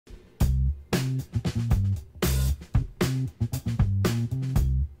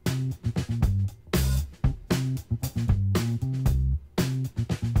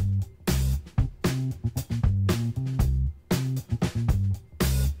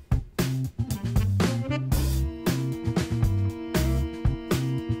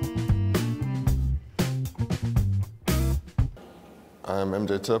I'm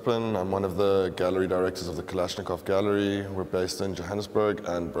MJ Turpin. I'm one of the gallery directors of the Kalashnikov Gallery. We're based in Johannesburg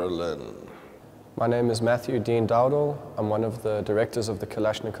and Berlin. My name is Matthew Dean Dowdall. I'm one of the directors of the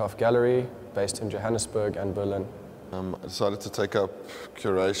Kalashnikov Gallery, based in Johannesburg and Berlin. I decided to take up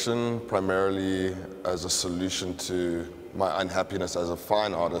curation primarily as a solution to my unhappiness as a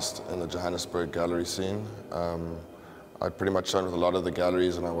fine artist in the Johannesburg gallery scene. I'd pretty much shown with a lot of the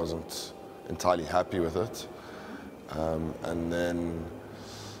galleries and I wasn't entirely happy with it. And then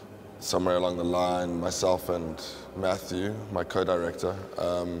somewhere along the line, myself and Matthew, my co-director,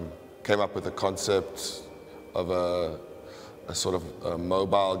 came up with a concept of a sort of a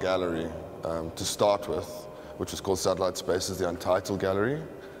mobile gallery to start with, which was called Satellite Spaces, the Untitled Gallery,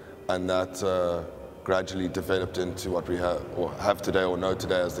 and that gradually developed into what we have today or know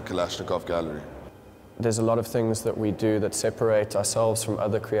today as the Kalashnikov Gallery. There's a lot of things that we do that separate ourselves from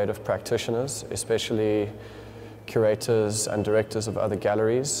other creative practitioners, especially curators and directors of other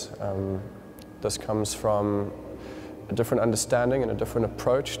galleries. This comes from a different understanding and a different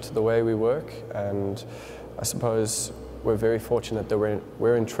approach to the way we work, and I suppose we're very fortunate that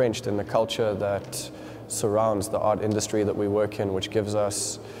we're entrenched in the culture that surrounds the art industry that we work in, which gives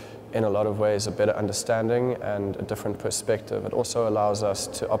us, in a lot of ways, a better understanding and a different perspective. It also allows us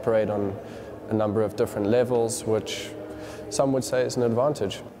to operate on a number of different levels, which some would say is an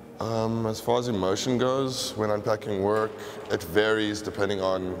advantage. As far as emotion goes, when unpacking work, it varies depending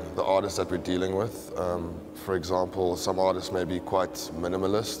on the artist that we're dealing with. For example, some artists may be quite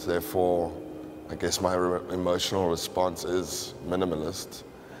minimalist, therefore I guess my emotional response is minimalist.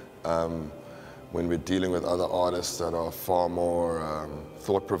 When we're dealing with other artists that are far more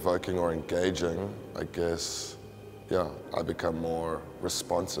thought-provoking or engaging, I guess, yeah, I become more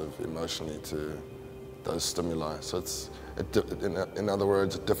responsive emotionally to those stimuli. So in other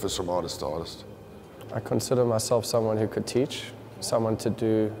words, it differs from artist to artist. I consider myself someone who could teach, someone to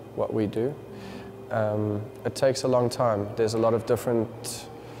do what we do. It takes a long time. There's a lot of different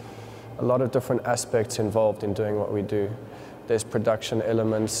aspects involved in doing what we do. There's production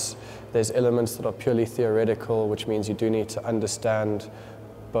elements, there's elements that are purely theoretical, which means you do need to understand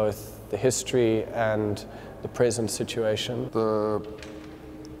both the history and the present situation.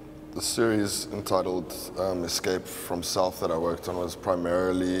 The series entitled Escape from Self that I worked on was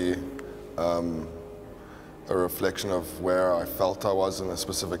primarily a reflection of where I felt I was in a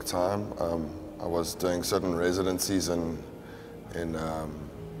specific time. I was doing certain residencies in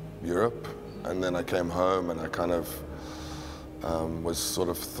Europe, and then I came home and I kind of was sort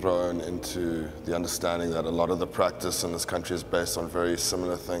of thrown into the understanding that a lot of the practice in this country is based on very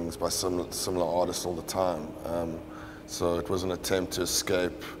similar things by similar artists all the time. So it was an attempt to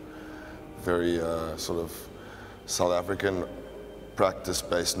escape very sort of South African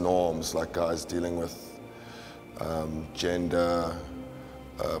practice-based norms, like guys dealing with gender,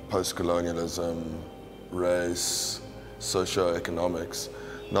 post-colonialism, race, socio-economics.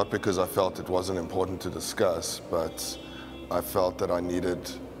 Not because I felt it wasn't important to discuss, but I felt that I needed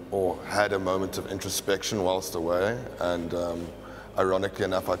or had a moment of introspection whilst away, and ironically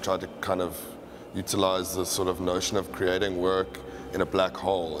enough, I tried to kind of utilize the sort of notion of creating work in a black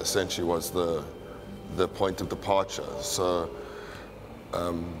hole, essentially, was the point of departure. So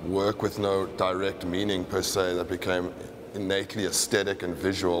work with no direct meaning per se that became innately aesthetic and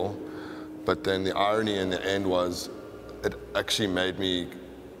visual, but then the irony in the end was it actually made me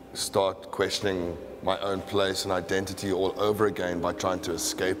start questioning my own place and identity all over again by trying to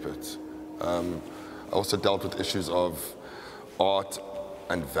escape it. I also dealt with issues of art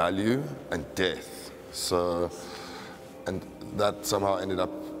and value and death. And that somehow ended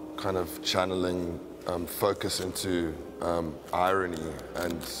up kind of channeling focus into irony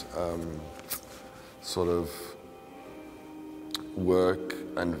and sort of work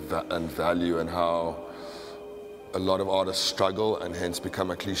and value, and how a lot of artists struggle and hence become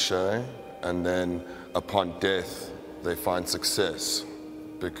a cliche, and then upon death they find success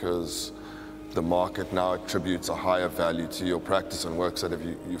because the market now attributes a higher value to your practice and works that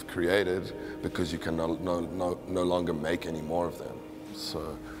you've created because you can no longer make any more of them.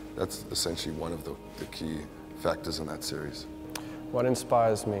 So that's essentially one of the key factors in that series. What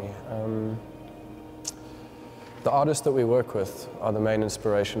inspires me? The artists that we work with are the main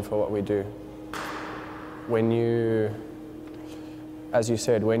inspiration for what we do. When you, as you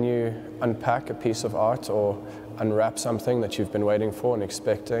said, when you unpack a piece of art or unwrap something that you've been waiting for and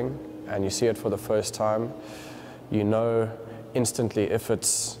expecting, and you see it for the first time, you know instantly if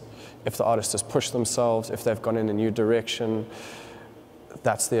the artist has pushed themselves, if they've gone in a new direction.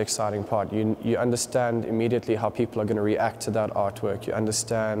 That's the exciting part. You understand immediately how people are going to react to that artwork. You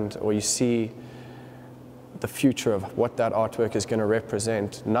understand, or you see the future of what that artwork is going to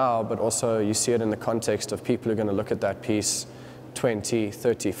represent now, but also you see it in the context of people who are going to look at that piece 20,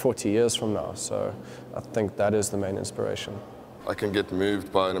 30, 40 years from now. So I think that is the main inspiration. I can get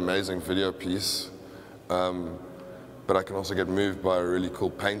moved by an amazing video piece, but I can also get moved by a really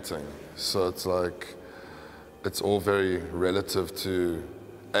cool painting. So it's like, it's all very relative to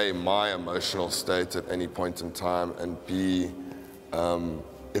A, my emotional state at any point in time, and B,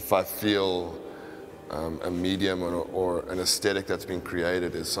 if I feel a medium or an aesthetic that's been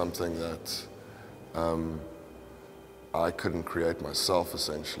created is something that I couldn't create myself,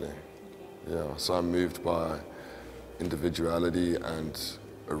 essentially. Yeah, so I'm moved by individuality and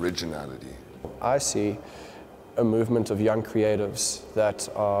originality. I see a movement of young creatives that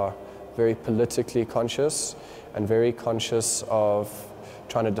are very politically conscious and very conscious of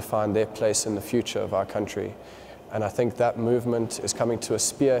trying to define their place in the future of our country. And I think that movement is coming to a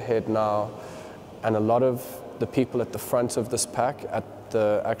spearhead now, and a lot of the people at the front of this pack, at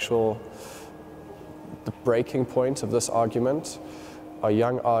the breaking point of this argument, are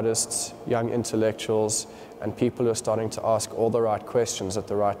young artists, young intellectuals, and people who are starting to ask all the right questions at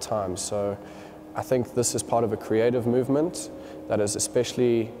the right time. So I think this is part of a creative movement that is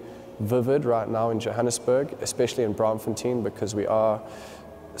especially vivid right now in Johannesburg, especially in Braamfontein, because we are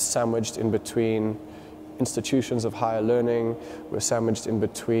sandwiched in between institutions of higher learning, we're sandwiched in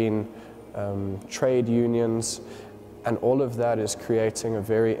between trade unions, and all of that is creating a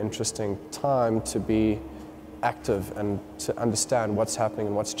very interesting time to be active and to understand what's happening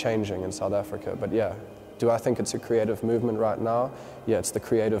and what's changing in South Africa. But yeah, do I think it's a creative movement right now? Yeah, it's the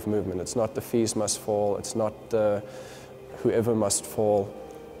creative movement. It's not the fees must fall, it's not the whoever must fall.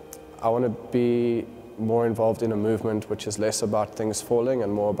 I want to be more involved in a movement which is less about things falling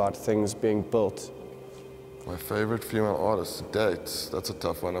and more about things being built. My favorite female artist to date, that's a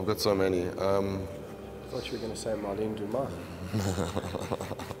tough one. I've got so many. I thought you were going to say Marlene Dumas.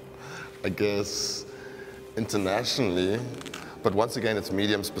 I guess internationally, but once again it's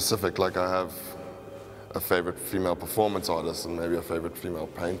medium specific. Like I have a favorite female performance artist and maybe a favorite female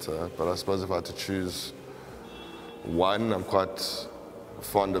painter, but I suppose if I had to choose one, I'm quite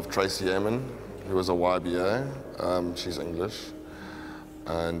fond of Tracy Emin, who was a YBA. She's English.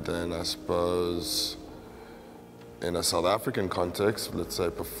 And then I suppose in a South African context, let's say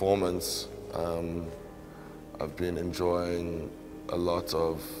performance, I've been enjoying a lot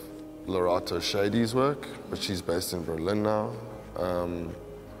of Lorato Shady's work, but she's based in Berlin now.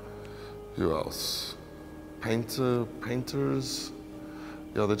 Who else? Painters?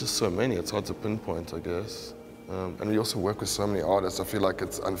 Yeah, there are just so many, it's hard to pinpoint, I guess. And we also work with so many artists, I feel like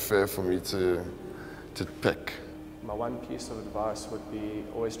it's unfair for me to pick. My one piece of advice would be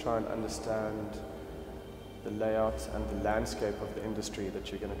always try and understand the layout and the landscape of the industry that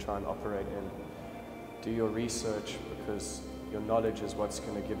you're going to try and operate in. Do your research, because your knowledge is what's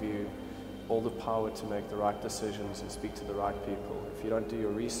going to give you all the power to make the right decisions and speak to the right people. If you don't do your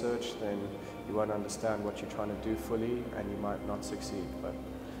research, then you won't understand what you're trying to do fully and you might not succeed, but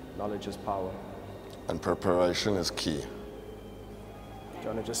knowledge is power. And preparation is key. Do you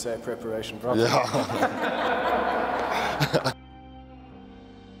want to just say preparation properly? Yeah.